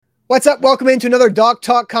What's up? Welcome into another Doc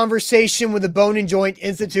Talk conversation with the Bone and Joint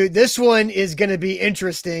Institute. This one is going to be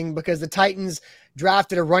interesting because the Titans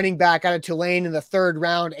drafted a running back out of Tulane in the third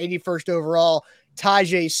round, 81st overall,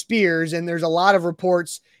 Tyjae Spears. And there's a lot of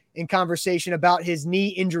reports in conversation about his knee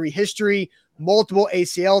injury history, multiple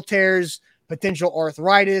ACL tears, potential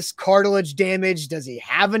arthritis, cartilage damage. Does he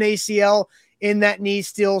have an ACL in that knee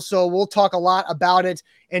still? So we'll talk a lot about it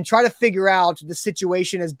and try to figure out the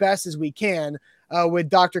situation as best as we can with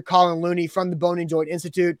Dr. Colin Looney from the Bone and Joint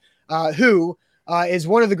Institute, who is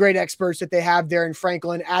one of the great experts that they have there in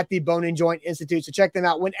Franklin at the Bone and Joint Institute. So check them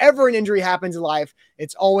out. Whenever an injury happens in life,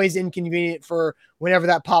 it's always inconvenient for whenever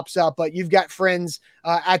that pops up. But you've got friends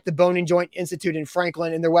at the Bone and Joint Institute in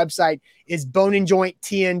Franklin, and their website is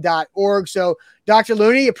boneandjointtn.org. So Dr.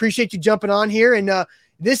 Looney, appreciate you jumping on here. And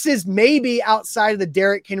this is maybe outside of the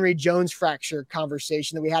Derrick Henry Jones fracture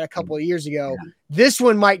conversation that we had a couple of years ago. Yeah. This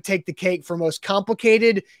one might take the cake for most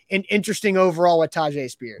complicated and interesting overall with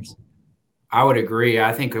Tyjae Spears. I would agree.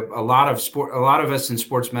 I think a lot of us in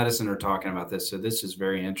sports medicine are talking about this. So this is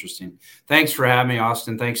very interesting. Thanks for having me,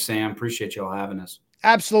 Austin. Thanks, Sam. Appreciate y'all having us.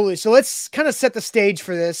 Absolutely. So let's kind of set the stage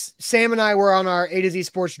for this. Sam and I were on our A to Z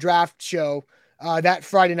Sports Draft show that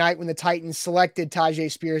Friday night when the Titans selected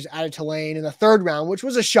Tyjae Spears out of Tulane in the third round, which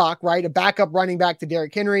was a shock, right? A backup running back to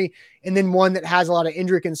Derrick Henry, and then one that has a lot of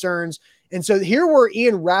injury concerns. And so here were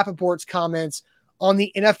Ian Rappaport's comments on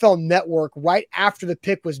the NFL Network right after the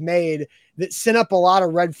pick was made that sent up a lot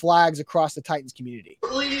of red flags across the Titans community.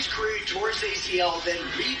 Early in his career, he tore his ACL, then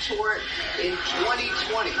retore it in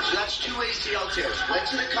 2020. So that's two ACL tears. Went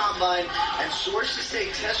to the combine, and sources say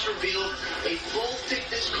tests revealed a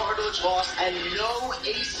full-thickness cartilage loss and no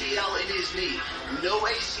ACL in his knee. No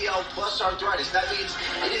ACL plus arthritis. That means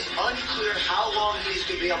it is unclear how long he is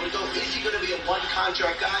going to be able to go. Is he going to be a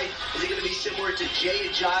one-contract guy? Is he going to be similar to Jay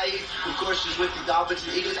Ajayi, who, of course, is with the Dolphins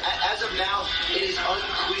and Eagles? As of now, it is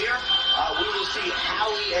unclear. We will see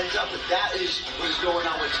how he ends up, but that is what is going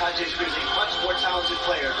on with Tyjae Spears, a much more talented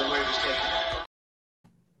player than where he was taken.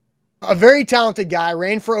 A very talented guy,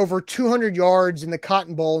 ran for over 200 yards in the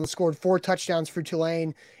Cotton Bowl and scored 4 touchdowns for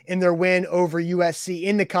Tulane in their win over USC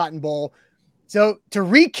in the Cotton Bowl. So to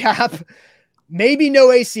recap, maybe no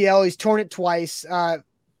ACL. He's torn it twice.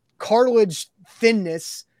 Cartilage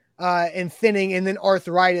thinness and thinning, and then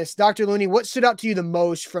arthritis. Dr. Looney, what stood out to you the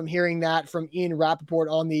most from hearing that from Ian Rappaport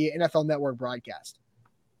on the NFL Network broadcast?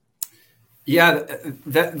 Yeah,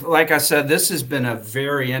 that like I said, this has been a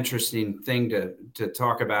very interesting thing to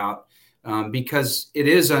talk about because it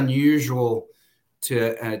is unusual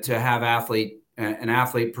to have an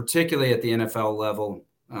athlete, particularly at the NFL level,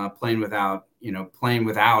 playing without an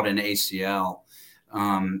ACL,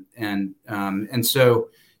 and so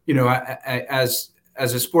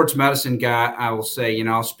as a sports medicine guy, I will say,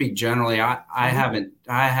 I'll speak generally. I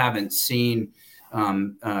haven't seen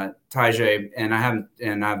Tyjae, and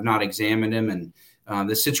I've not examined him, and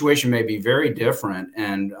the situation may be very different.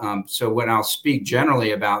 And so when I'll speak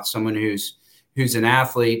generally about someone who's an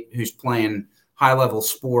athlete who's playing high level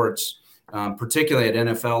sports, particularly at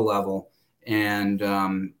NFL level, and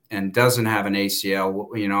doesn't have an ACL,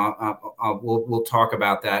 we'll talk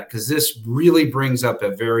about that, because this really brings up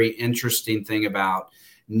a very interesting thing about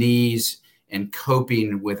knees and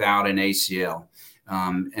coping without an ACL,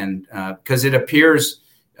 and because it appears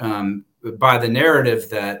by the narrative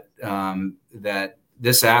that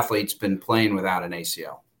this athlete's been playing without an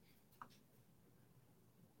ACL.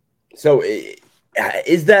 So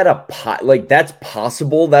is that that's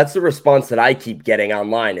possible? That's the response that I keep getting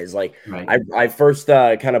online is like, right. I first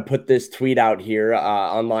kind of put this tweet out here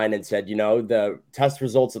online and said, the test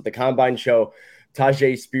results at the combine show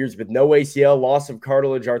Tyjae Spears with no ACL, loss of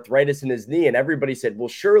cartilage, arthritis in his knee. And everybody said, well,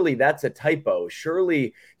 surely that's a typo.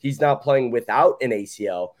 Surely he's not playing without an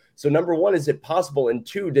ACL. So number one, is it possible? And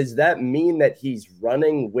two, does that mean that he's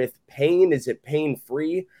running with pain? Is it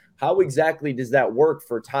pain-free? How exactly does that work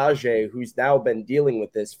for Tyjae, who's now been dealing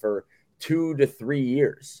with this for 2 to 3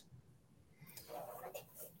 years?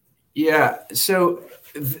 Yeah. So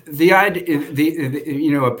the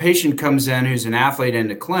idea, a patient comes in who's an athlete in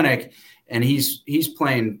the clinic, and he's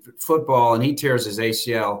playing football and he tears his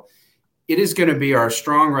ACL. It is going to be our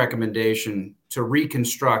strong recommendation to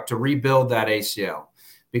rebuild that ACL,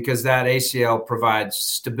 because that ACL provides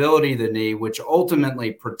stability to the knee, which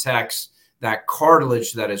ultimately protects that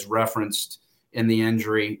cartilage that is referenced in the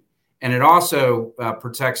injury. And it also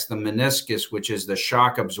protects the meniscus, which is the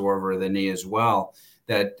shock absorber of the knee as well,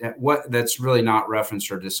 that's really not referenced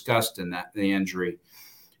or discussed in the injury.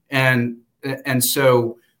 And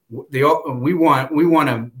so we want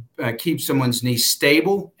to keep someone's knee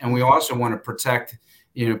stable, and we also want to protect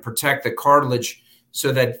the cartilage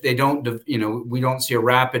so that they don't, we don't see a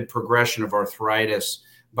rapid progression of arthritis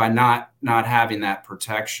by not having that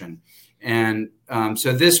protection. And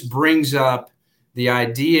so this brings up the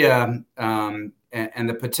idea and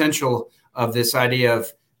the potential of this idea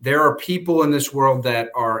of there are people in this world that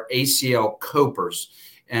are ACL copers.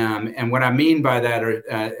 And what I mean by that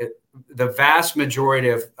are the vast majority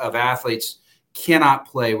of athletes cannot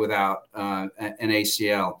play without an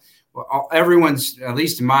ACL. Well, everyone's, at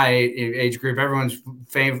least in my age group, everyone's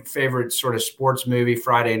favorite sort of sports movie,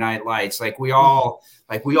 Friday Night Lights. Like we all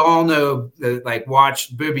know,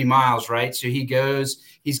 watch Boobie Miles, right? So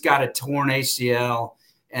he's got a torn ACL,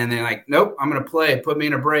 and they're like, nope, I'm going to play. Put me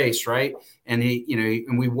in a brace, right? And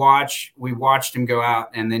and we watched him go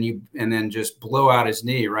out, and then just blow out his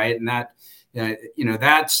knee, right? And that.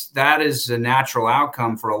 That is a natural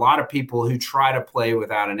outcome for a lot of people who try to play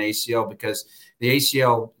without an ACL, because the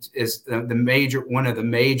ACL is one of the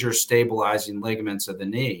major stabilizing ligaments of the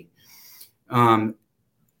knee.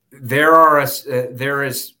 There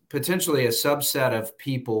is potentially a subset of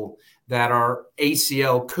people that are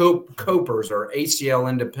ACL copers or ACL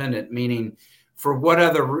independent, meaning for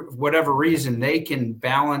whatever reason, they can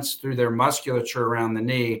balance through their musculature around the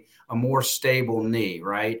knee a more stable knee,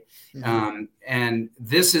 right? Mm-hmm. And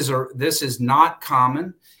this is not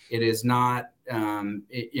common. It is not, and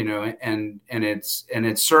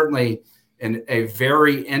it's certainly a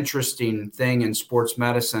very interesting thing in sports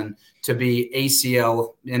medicine to be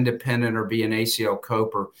ACL independent or be an ACL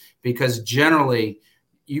coper, because generally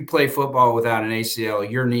you play football without an ACL,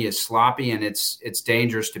 your knee is sloppy and it's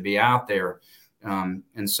dangerous to be out there.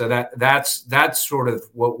 And so that's sort of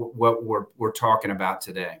what we're talking about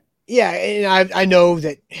today. Yeah, and I know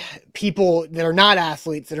that people that are not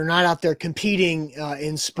athletes, that are not out there competing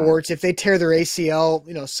in sports, if they tear their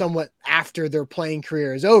ACL, somewhat after their playing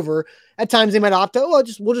career is over, at times they might opt out.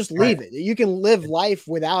 We'll just leave it. You can live life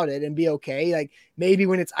without it and be okay. Like maybe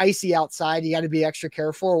when it's icy outside, you got to be extra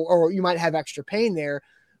careful, or you might have extra pain there.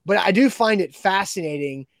 But I do find it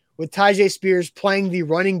fascinating with Tyjae Spears playing the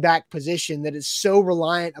running back position that is so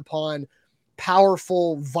reliant upon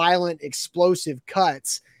powerful, violent, explosive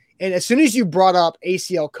cuts. And as soon as you brought up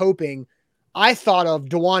ACL coping, I thought of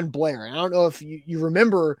DeJuan Blair. I don't know if you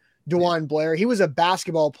remember DeJuan Blair. He was a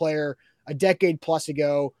basketball player a decade plus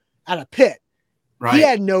ago out of Pitt. Right. He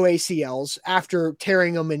had no ACLs after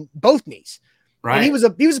tearing them in both knees. Right. And he was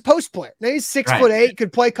a post player. Now he's 6'8",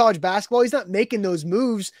 could play college basketball. He's not making those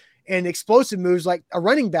moves and explosive moves like a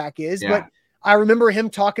running back is. Yeah. But I remember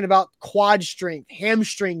him talking about quad strength,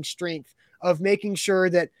 hamstring strength, of making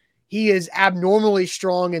sure that he is abnormally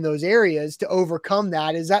strong in those areas to overcome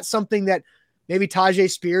that. Is that something that maybe Tyjae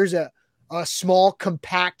Spears, a small,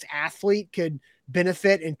 compact athlete, could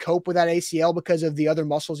benefit and cope with that ACL because of the other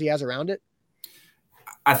muscles he has around it?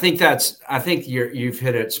 I think you've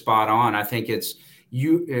hit it spot on. I think it's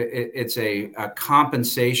a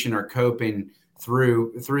compensation or coping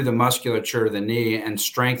through the musculature of the knee and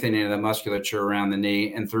strengthening of the musculature around the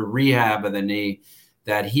knee, and through rehab of the knee,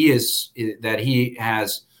 that he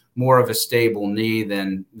has more of a stable knee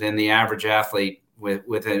than the average athlete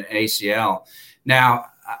with an ACL. Now,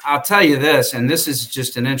 I'll tell you this, and this is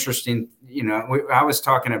just an interesting, I was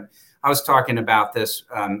talking about this.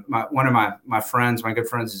 One of my friends, my good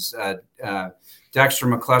friends, is Dexter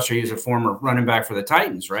McCluster. He's a former running back for the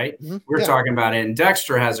Titans, right? Mm-hmm. We're talking about it, and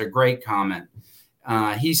Dexter has a great comment.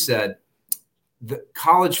 He said, the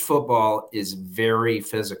college football is very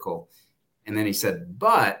physical. And then he said,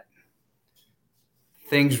 but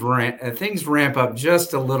things ramp up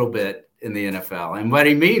just a little bit in the NFL. And what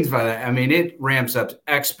he means by that, I mean, it ramps up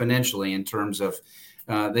exponentially in terms of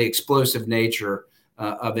the explosive nature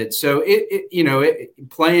of it. So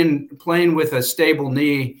playing with a stable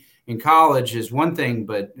knee in college is one thing,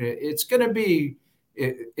 but this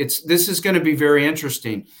is going to be very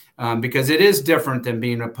interesting because it is different than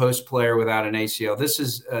being a post player without an ACL.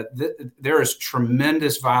 There is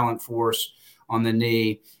tremendous violent force on the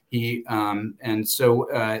knee. This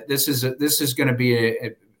is going to be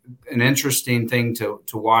an interesting thing to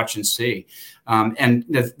watch and see. And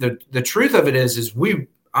the truth of it is we're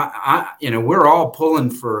all pulling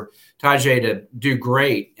for Tyjae to do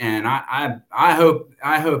great, and I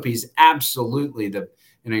hope he's absolutely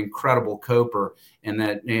an incredible coper, and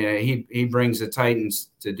that he brings the Titans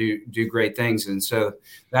to do great things. And so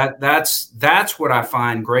that's what I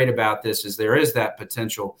find great about this, is there is that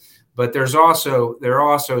potential, but there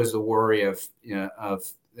also is the worry of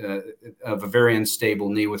a very unstable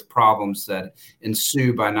knee with problems that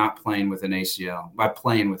ensue by playing with an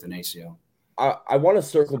ACL. I want to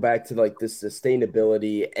circle back to like the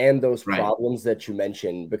sustainability and those problems that you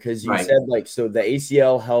mentioned, because you said so the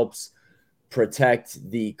ACL helps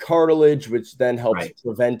protect the cartilage, which then helps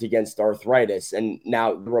prevent against arthritis. And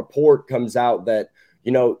now the report comes out that,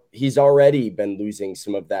 he's already been losing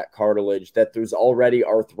some of that cartilage, that there's already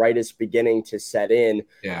arthritis beginning to set in.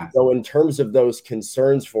 Yeah. So in terms of those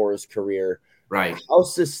concerns for his career, how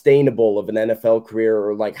sustainable of an NFL career,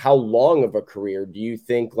 or like how long of a career do you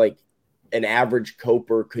think like an average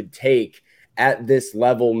Coper could take at this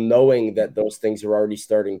level, knowing that those things are already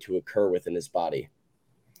starting to occur within his body?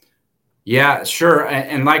 Yeah, sure.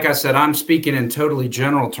 And like I said, I'm speaking in totally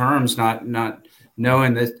general terms, not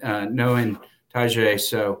knowing that, knowing Tyjae.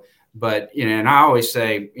 So, but, and I always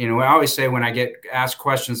say, when I get asked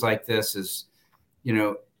questions like this is,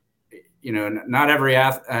 not every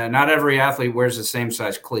athlete wears the same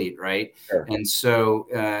size cleat, right? Sure. And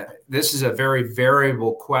so this is a very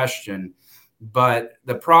variable question. But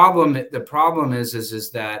the problem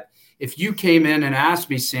is that if you came in and asked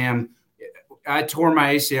me, Sam, I tore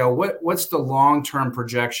my ACL, what's the long-term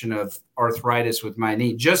projection of arthritis with my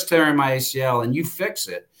knee? Just tearing my ACL, and you fix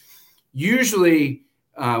it. Usually,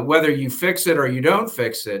 whether you fix it or you don't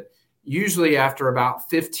fix it, usually after about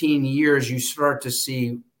 15 years, you start to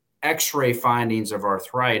see X-ray findings of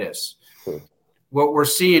arthritis. What we're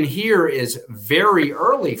seeing here is very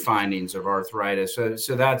early findings of arthritis.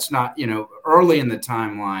 So that's not, early in the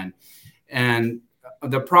timeline. And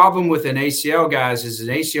the problem with an ACL, guys, is an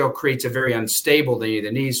ACL creates a very unstable knee.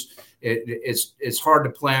 The knee's, it's hard to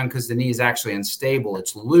play on because the knee is actually unstable.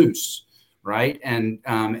 It's loose, right? And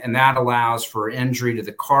that allows for injury to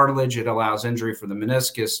the cartilage. It allows injury for the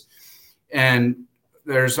meniscus. And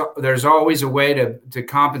there's always a way to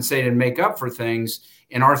compensate and make up for things.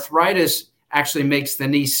 And arthritis actually makes the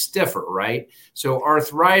knee stiffer, right? So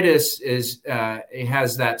arthritis it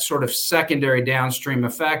has that sort of secondary downstream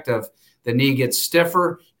effect of the knee gets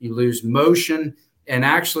stiffer, you lose motion, and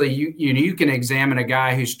actually you can examine a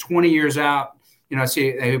guy who's 20 years out,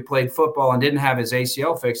 who played football and didn't have his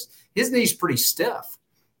ACL fixed. His knee's pretty stiff,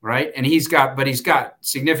 right? And he's got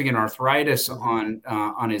significant arthritis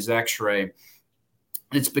on his X-ray.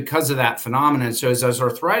 It's because of that phenomenon. So as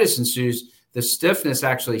arthritis ensues, the stiffness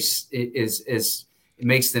actually it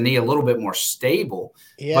makes the knee a little bit more stable,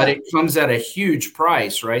 but it comes at a huge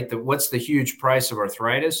price, right? What's the huge price of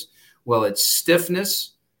arthritis? Well, it's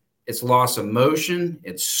stiffness, it's loss of motion,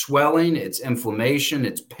 it's swelling, it's inflammation,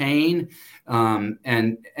 it's pain,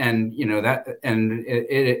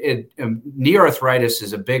 knee arthritis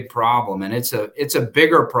is a big problem, and it's a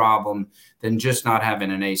bigger problem than just not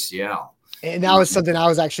having an ACL. And that was something I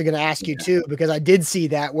was actually going to ask you too, because I did see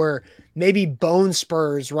that where maybe bone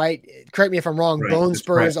spurs, right? Correct me if I'm wrong. Bone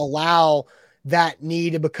spurs allow that knee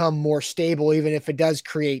to become more stable, even if it does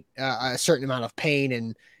create a certain amount of pain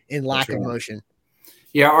and lack of motion.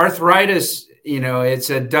 Yeah. Arthritis, it's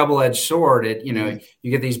a double-edged sword. You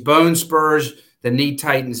get these bone spurs, the knee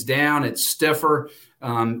tightens down, it's stiffer,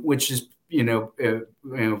 which is,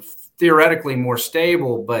 theoretically more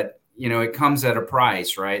stable, but it comes at a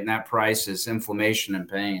price, right? And that price is inflammation and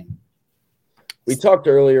pain. We talked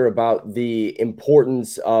earlier about the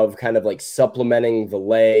importance of kind of like supplementing the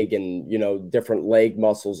leg and, different leg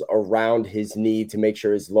muscles around his knee to make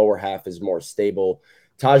sure his lower half is more stable.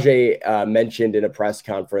 Tyjae mentioned in a press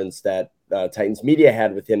conference that Titans media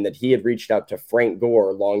had with him that he had reached out to Frank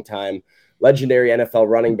Gore, longtime legendary NFL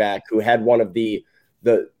running back who had one of the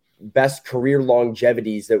best career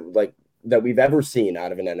longevities that we've ever seen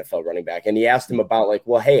out of an NFL running back. And he asked him about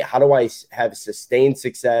hey, how do I have sustained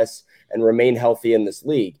success and remain healthy in this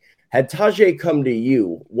league? Had Tyjae come to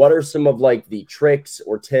you, what are some of the tricks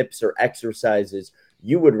or tips or exercises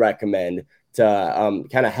you would recommend to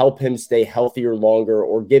kind of help him stay healthier longer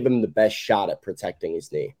or give him the best shot at protecting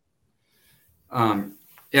his knee? Yeah,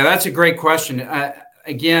 that's a great question.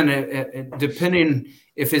 Again, depending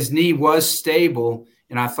if his knee was stable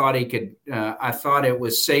and I thought it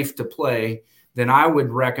was safe to play, then I would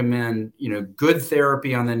recommend, good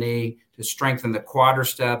therapy on the knee to strengthen the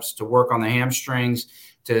quadriceps, to work on the hamstrings,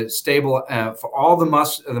 to for all the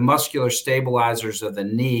muscular stabilizers of the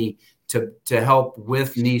knee to help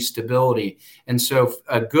with knee stability. And so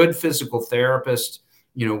a good physical therapist,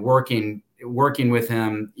 working with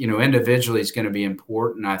him, individually is going to be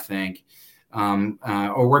important, I think,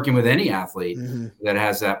 or working with any athlete that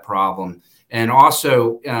has that problem. And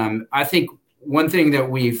also, I think one thing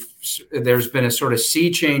that there's been a sort of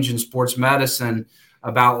sea change in sports medicine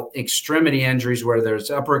about extremity injuries, where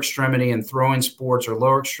there's upper extremity in throwing sports or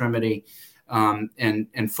lower extremity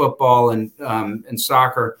and football and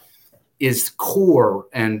soccer, is core.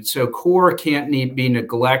 And so core can't be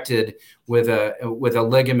neglected with a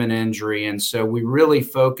ligament injury. And so we really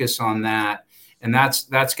focus on that. And that's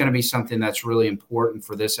going to be something that's really important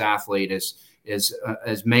for this athlete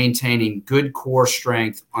is maintaining good core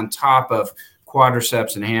strength on top of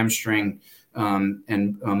quadriceps and hamstring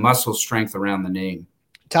and muscle strength around the knee.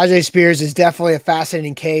 Tyjae Spears is definitely a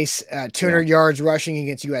fascinating case. 200 yards rushing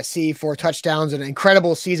against USC, 4 touchdowns, an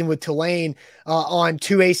incredible season with Tulane on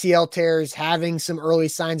 2 ACL tears, having some early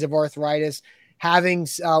signs of arthritis, having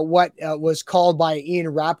what was called by Ian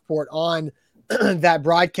Rappaport on that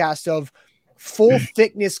broadcast of full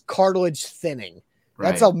thickness cartilage thinning.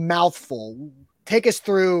 Right. That's a mouthful. Take us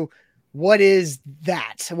through what is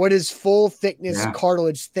that? What is full thickness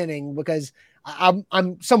cartilage thinning? Because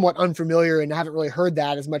I'm somewhat unfamiliar and haven't really heard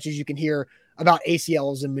that as much as you can hear about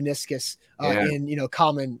ACLs and meniscus in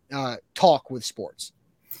common talk with sports.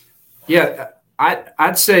 Yeah,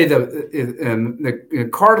 I'd say the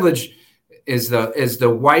cartilage is the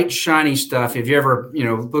white shiny stuff. If you ever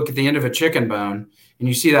look at the end of a chicken bone and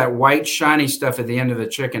you see that white shiny stuff at the end of the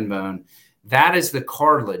chicken bone, that is the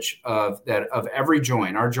cartilage of every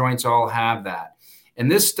joint. Our joints all have that,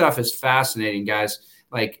 and this stuff is fascinating, guys.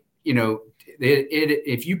 Like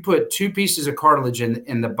if you put 2 pieces of cartilage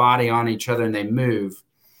in the body on each other and they move,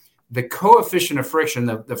 the coefficient of friction,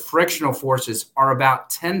 the frictional forces are about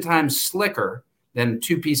 10 times slicker than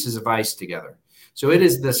 2 pieces of ice together. So it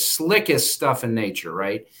is the slickest stuff in nature,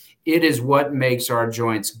 right? It is what makes our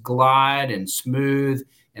joints glide and smooth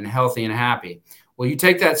and healthy and happy. Well, you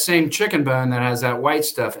take that same chicken bone that has that white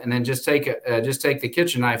stuff and then just take the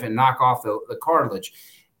kitchen knife and knock off the cartilage,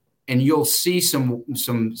 and you'll see some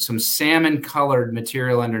salmon colored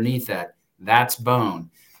material underneath that. That's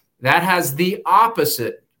bone. That has the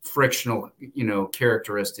opposite frictional,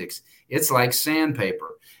 characteristics. It's like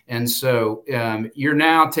sandpaper. And so you're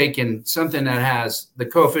now taking something that has the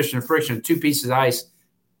coefficient of friction of 2 pieces of ice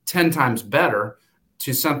 10 times better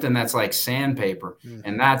to something that's like sandpaper.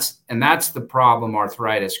 Mm-hmm. And that's the problem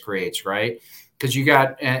arthritis creates, right? Because you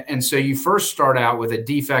got, and so you first start out with a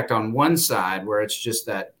defect on one side where it's just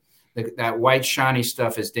that white shiny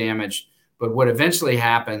stuff is damaged. But what eventually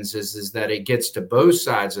happens is that it gets to both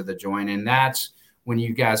sides of the joint. And that's when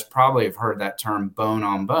you guys probably have heard that term bone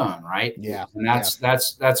on bone, right? Yeah. And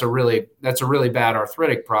that's a really bad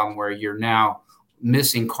arthritic problem where you're now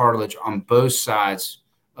missing cartilage on both sides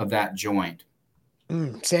of that joint.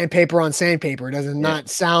 Sandpaper on sandpaper does not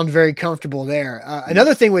sound very comfortable there.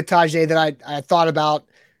 Another thing with Tyjae that I thought about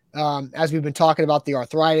as we've been talking about the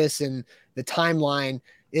arthritis and the timeline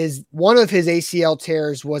is one of his ACL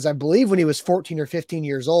tears was, I believe, when he was 14 or 15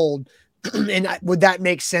 years old. And would that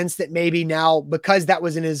make sense that maybe now, because that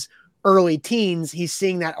was in his early teens, he's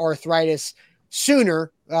seeing that arthritis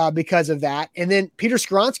sooner because of that? And then Peter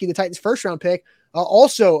Skoronski, the Titans' first-round pick,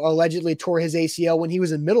 also allegedly tore his ACL when he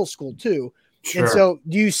was in middle school too. Sure. And so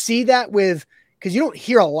do you see that because you don't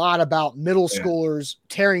hear a lot about middle schoolers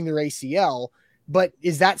tearing their ACL, but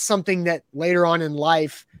is that something that later on in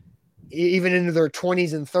life, even into their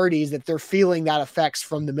 20s and 30s, that they're feeling that effects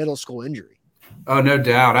from the middle school injury? Oh, no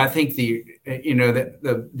doubt. I think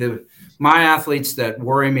my athletes that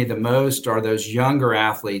worry me the most are those younger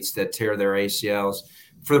athletes that tear their ACLs.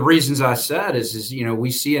 For the reasons I said, is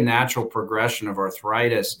we see a natural progression of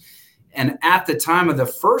arthritis. And at the time of the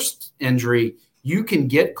first injury, you can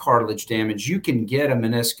get cartilage damage, you can get a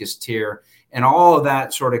meniscus tear, and all of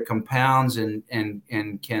that sort of compounds and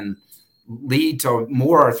can lead to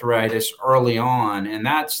more arthritis early on. And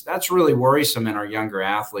that's really worrisome in our younger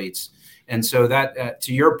athletes. And so that,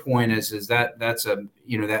 to your point, is that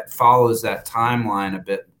that follows that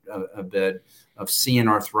timeline a bit of seeing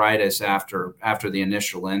arthritis after the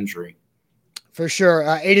initial injury. For sure.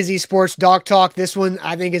 A to Z Sports DocTalk. This one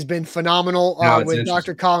I think has been phenomenal with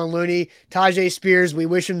Dr. Colin Looney. Tyjae Spears, we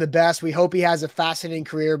wish him the best. We hope he has a fascinating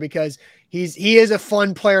career because he is a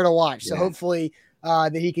fun player to watch. So hopefully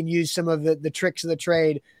that he can use some of the tricks of the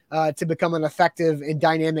trade to become an effective and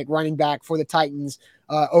dynamic running back for the Titans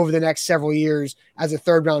over the next several years as a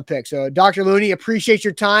 3rd-round pick. So, Dr. Looney, appreciate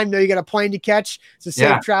your time. Know you got a plane to catch. So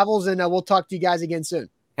safe travels, and we'll talk to you guys again soon.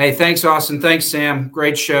 Hey, thanks, Austin. Thanks, Sam.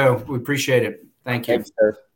 Great show. We appreciate it. Thank you. Thanks, sir.